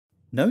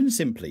Known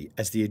simply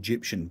as the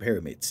Egyptian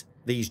pyramids,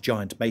 these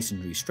giant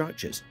masonry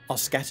structures are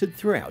scattered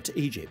throughout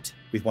Egypt,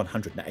 with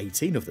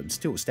 118 of them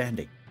still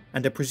standing,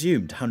 and a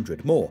presumed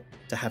 100 more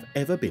to have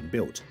ever been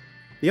built.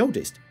 The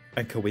oldest,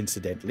 and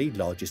coincidentally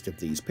largest of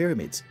these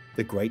pyramids,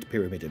 the Great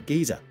Pyramid of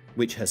Giza,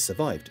 which has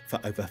survived for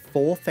over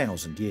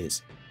 4,000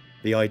 years.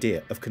 The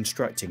idea of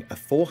constructing a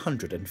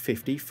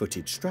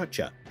 450-footed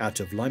structure out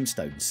of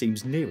limestone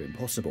seems near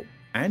impossible,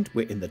 and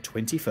we're in the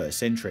 21st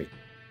century.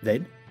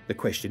 Then, the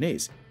question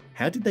is,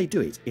 how did they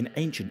do it in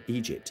ancient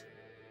Egypt?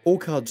 All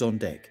cards on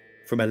deck,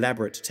 from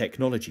elaborate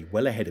technology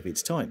well ahead of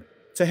its time,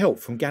 to help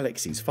from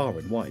galaxies far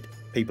and wide.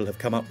 People have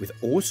come up with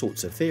all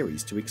sorts of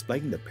theories to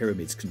explain the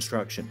pyramid's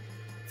construction.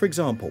 For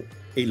example,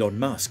 Elon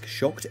Musk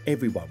shocked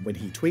everyone when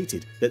he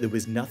tweeted that there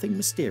was nothing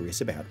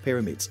mysterious about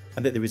pyramids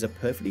and that there is a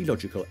perfectly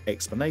logical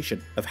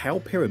explanation of how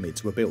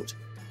pyramids were built.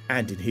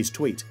 And in his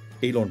tweet,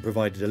 Elon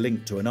provided a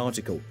link to an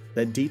article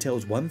that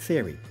details one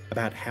theory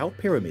about how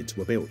pyramids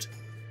were built.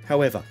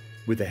 However,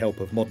 with the help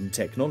of modern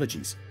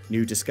technologies,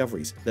 new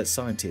discoveries that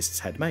scientists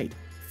had made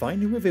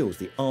finally reveals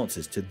the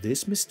answers to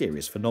this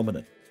mysterious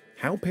phenomenon: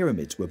 how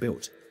pyramids were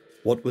built.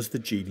 What was the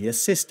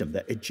genius system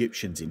that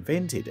Egyptians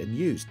invented and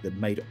used that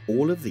made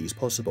all of these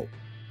possible?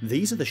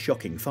 These are the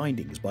shocking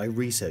findings by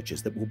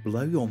researchers that will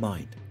blow your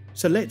mind.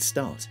 So let's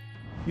start.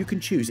 You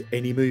can choose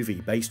any movie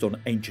based on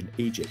ancient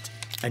Egypt,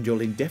 and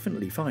you'll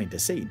indefinitely find a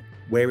scene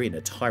wherein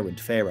a tyrant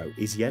pharaoh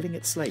is yelling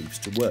at slaves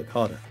to work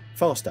harder,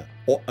 faster,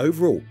 or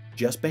overall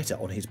just better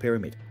on his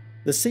pyramid.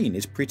 The scene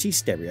is pretty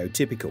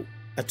stereotypical,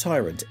 a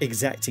tyrant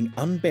exacting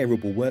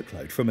unbearable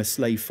workload from a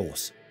slave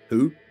force,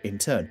 who, in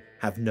turn,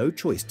 have no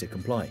choice to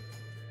comply.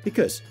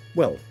 Because,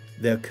 well,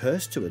 they're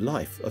cursed to a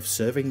life of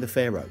serving the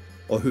pharaoh,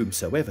 or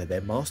whomsoever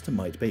their master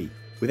might be,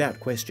 without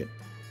question.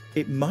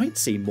 It might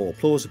seem more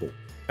plausible,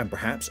 and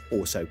perhaps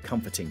also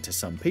comforting to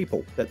some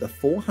people, that the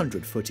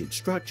 400-footed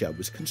structure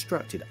was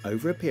constructed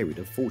over a period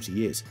of 40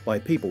 years by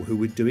people who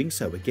were doing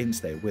so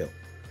against their will.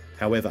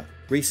 However,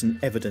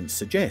 recent evidence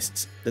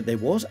suggests that there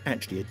was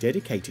actually a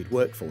dedicated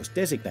workforce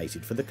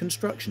designated for the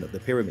construction of the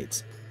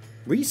pyramids.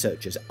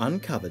 Researchers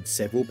uncovered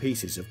several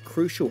pieces of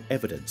crucial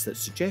evidence that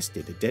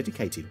suggested a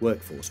dedicated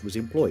workforce was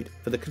employed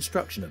for the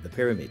construction of the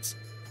pyramids.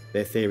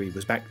 Their theory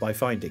was backed by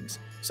findings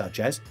such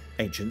as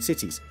ancient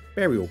cities,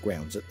 burial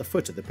grounds at the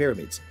foot of the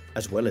pyramids,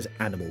 as well as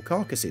animal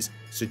carcasses,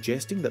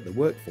 suggesting that the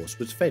workforce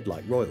was fed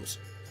like royals.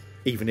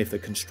 Even if the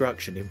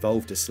construction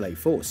involved a slave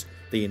force,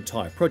 the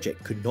entire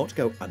project could not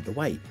go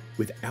underway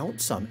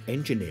without some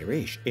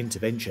engineerish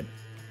intervention.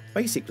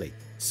 Basically,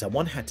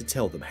 someone had to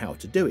tell them how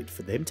to do it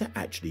for them to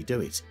actually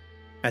do it.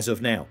 As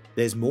of now,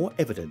 there's more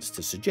evidence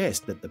to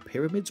suggest that the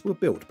pyramids were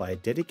built by a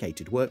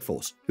dedicated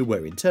workforce, who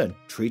were in turn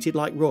treated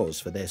like royals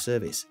for their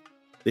service.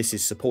 This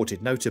is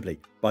supported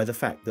notably by the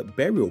fact that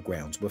burial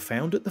grounds were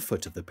found at the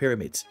foot of the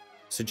pyramids,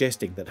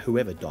 suggesting that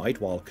whoever died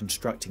while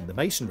constructing the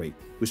masonry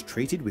was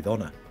treated with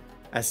honor.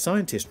 As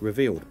scientists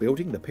revealed,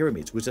 building the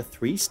pyramids was a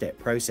three-step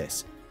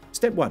process.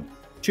 Step 1.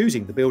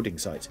 Choosing the building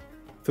site.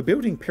 For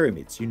building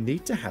pyramids, you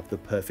need to have the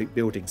perfect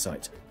building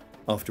site.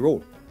 After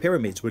all,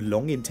 pyramids were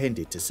long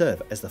intended to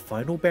serve as the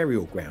final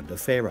burial ground of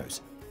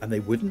pharaohs, and they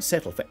wouldn't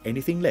settle for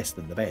anything less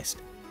than the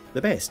best.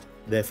 The best,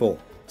 therefore,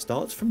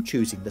 starts from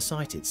choosing the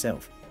site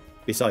itself.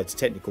 Besides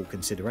technical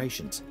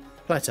considerations,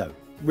 plateau,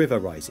 river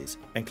rises,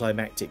 and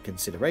climatic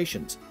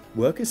considerations,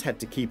 workers had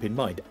to keep in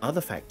mind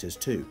other factors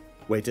too.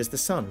 Where does the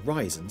sun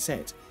rise and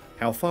set?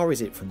 How far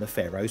is it from the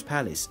pharaoh's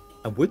palace?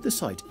 And would the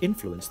site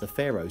influence the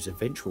pharaoh's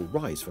eventual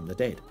rise from the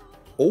dead?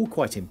 All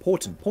quite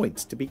important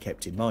points to be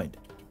kept in mind.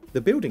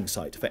 The building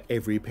site for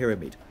every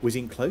pyramid was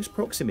in close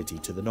proximity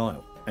to the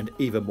Nile, and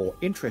even more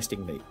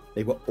interestingly,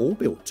 they were all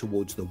built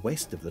towards the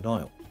west of the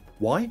Nile.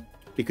 Why?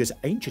 Because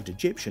ancient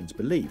Egyptians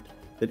believed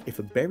that if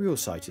a burial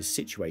site is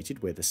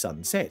situated where the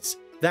sun sets,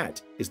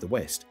 that is the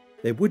west.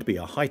 There would be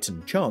a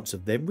heightened chance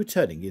of them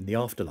returning in the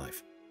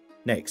afterlife.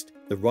 Next,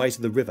 the rise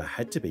of the river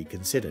had to be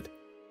considered.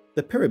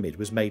 The pyramid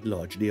was made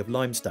largely of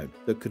limestone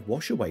that could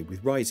wash away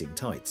with rising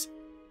tides.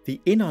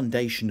 The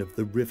inundation of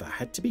the river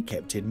had to be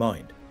kept in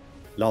mind.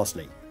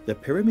 Lastly, the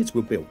pyramids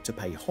were built to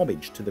pay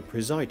homage to the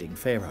presiding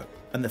pharaoh,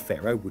 and the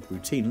pharaoh would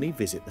routinely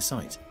visit the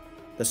site.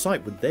 The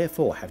site would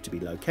therefore have to be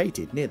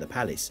located near the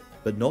palace,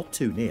 but not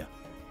too near.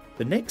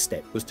 The next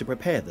step was to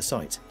prepare the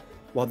site.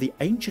 While the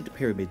ancient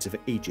pyramids of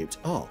Egypt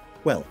are,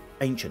 well,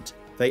 ancient,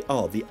 they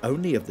are the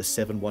only of the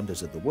 7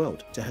 wonders of the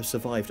world to have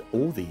survived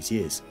all these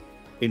years.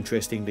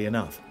 Interestingly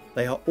enough,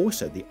 they are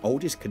also the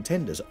oldest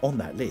contenders on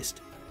that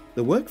list.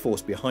 The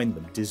workforce behind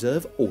them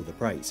deserve all the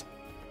praise.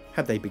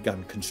 Had they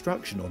begun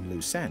construction on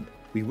loose sand,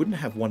 we wouldn't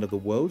have one of the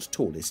world's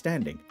tallest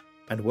standing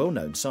and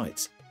well-known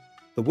sites.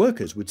 The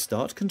workers would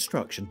start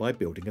construction by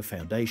building a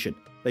foundation.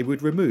 They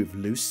would remove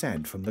loose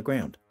sand from the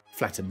ground,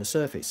 flatten the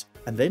surface,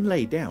 and then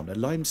lay down a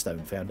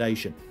limestone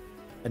foundation.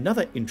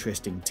 Another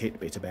interesting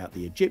tidbit about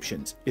the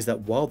Egyptians is that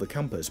while the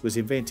compass was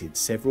invented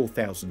several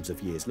thousands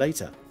of years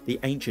later, the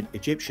ancient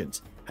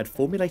Egyptians had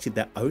formulated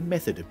their own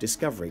method of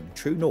discovering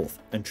true north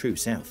and true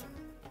south.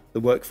 The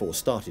workforce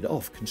started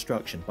off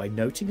construction by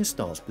noting a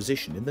star's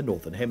position in the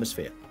northern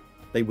hemisphere.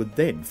 They would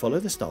then follow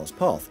the star's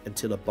path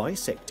until a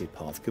bisected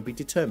path could be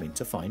determined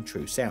to find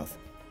true south.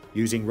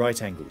 Using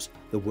right angles,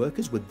 the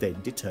workers would then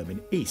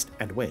determine east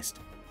and west.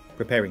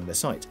 Preparing the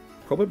site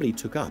probably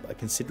took up a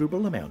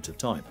considerable amount of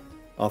time.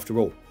 After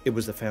all, it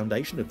was the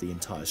foundation of the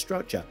entire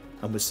structure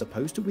and was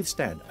supposed to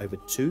withstand over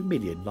 2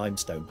 million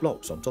limestone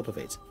blocks on top of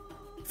it.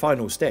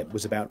 Final step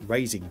was about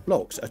raising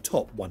blocks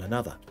atop one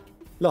another.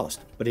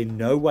 Last, but in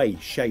no way,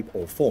 shape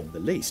or form the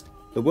least,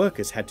 the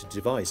workers had to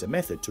devise a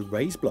method to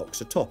raise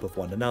blocks atop of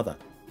one another.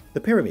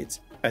 The pyramids,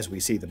 as we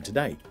see them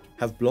today,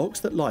 have blocks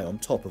that lie on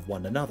top of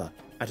one another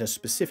at a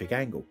specific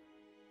angle.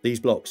 These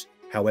blocks,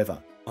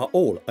 however, are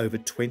all over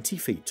 20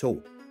 feet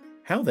tall.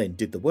 How then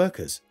did the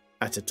workers,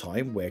 at a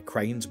time where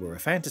cranes were a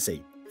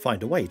fantasy,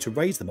 find a way to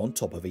raise them on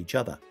top of each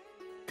other?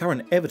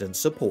 Current evidence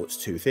supports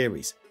two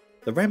theories,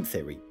 the ramp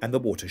theory and the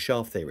water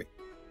shaft theory.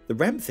 The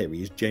ramp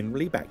theory is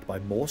generally backed by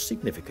more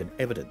significant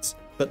evidence,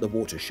 but the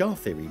water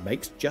shaft theory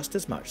makes just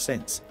as much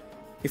sense.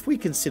 If we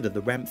consider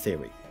the ramp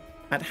theory,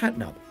 at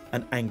Hatnub,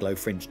 an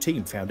Anglo-French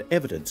team found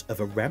evidence of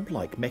a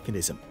ramp-like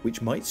mechanism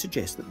which might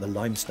suggest that the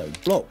limestone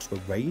blocks were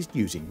raised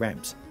using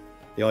ramps.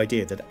 The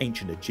idea that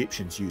ancient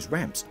Egyptians used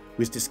ramps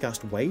was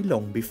discussed way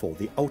long before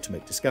the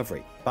ultimate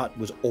discovery, but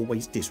was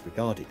always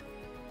disregarded.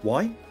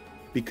 Why?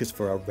 Because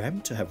for a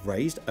ramp to have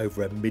raised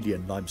over 1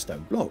 million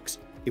limestone blocks,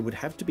 it would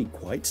have to be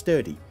quite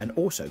sturdy and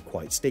also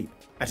quite steep,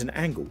 at an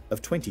angle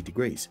of 20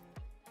 degrees.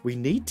 We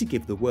need to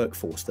give the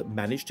workforce that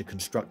managed to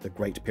construct the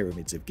Great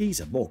Pyramids of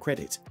Giza more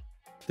credit.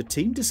 The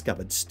team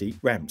discovered steep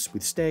ramps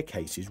with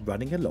staircases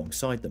running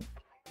alongside them.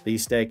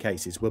 These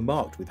staircases were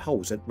marked with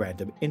holes at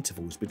random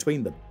intervals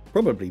between them,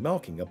 probably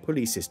marking a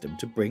pulley system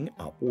to bring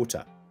up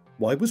water.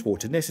 Why was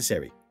water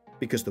necessary?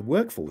 Because the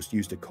workforce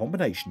used a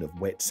combination of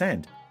wet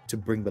sand to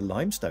bring the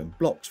limestone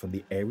blocks from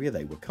the area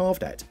they were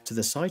carved at to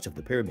the site of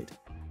the pyramid.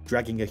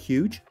 Dragging a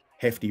huge,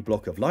 hefty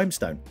block of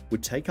limestone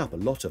would take up a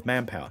lot of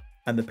manpower,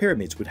 and the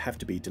pyramids would have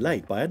to be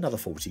delayed by another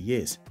 40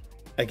 years.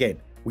 Again,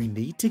 we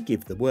need to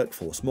give the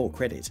workforce more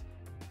credit.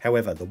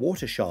 However, the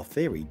water shaft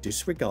theory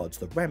disregards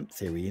the ramp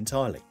theory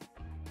entirely.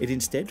 It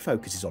instead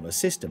focuses on a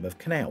system of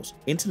canals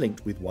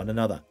interlinked with one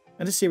another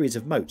and a series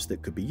of moats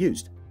that could be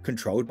used,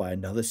 controlled by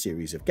another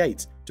series of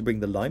gates to bring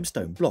the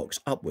limestone blocks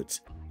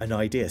upwards, an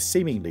idea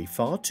seemingly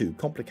far too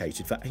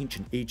complicated for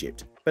ancient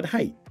Egypt. But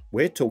hey,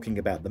 we're talking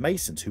about the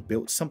masons who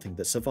built something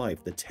that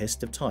survived the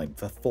test of time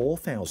for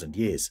 4,000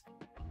 years.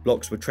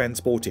 Blocks were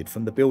transported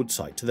from the build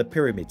site to the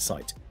pyramid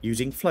site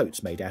using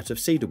floats made out of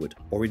cedarwood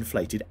or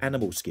inflated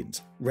animal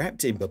skins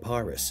wrapped in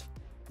papyrus.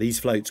 These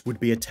floats would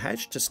be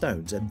attached to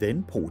stones and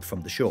then pulled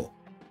from the shore.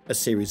 A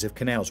series of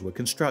canals were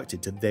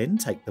constructed to then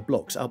take the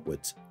blocks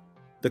upwards.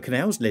 The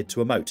canals led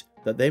to a moat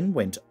that then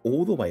went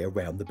all the way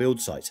around the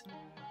build site.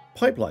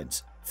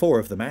 Pipelines, 4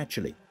 of them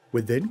actually,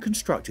 were then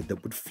constructed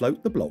that would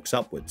float the blocks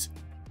upwards.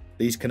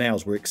 These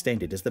canals were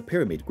extended as the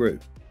pyramid grew.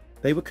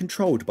 They were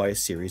controlled by a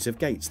series of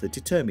gates that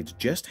determined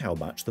just how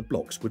much the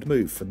blocks would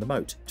move from the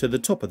moat to the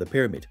top of the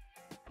pyramid.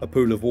 A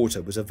pool of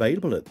water was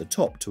available at the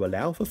top to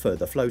allow for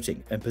further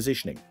floating and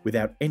positioning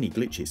without any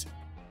glitches.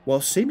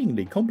 While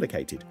seemingly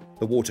complicated,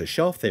 the water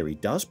shaft theory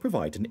does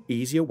provide an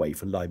easier way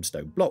for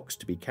limestone blocks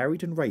to be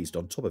carried and raised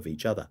on top of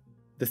each other.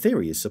 The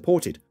theory is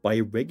supported by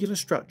irregular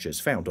structures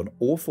found on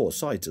all 4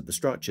 sides of the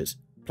structures,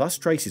 plus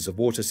traces of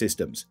water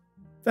systems.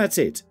 That's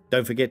it,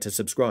 don't forget to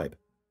subscribe.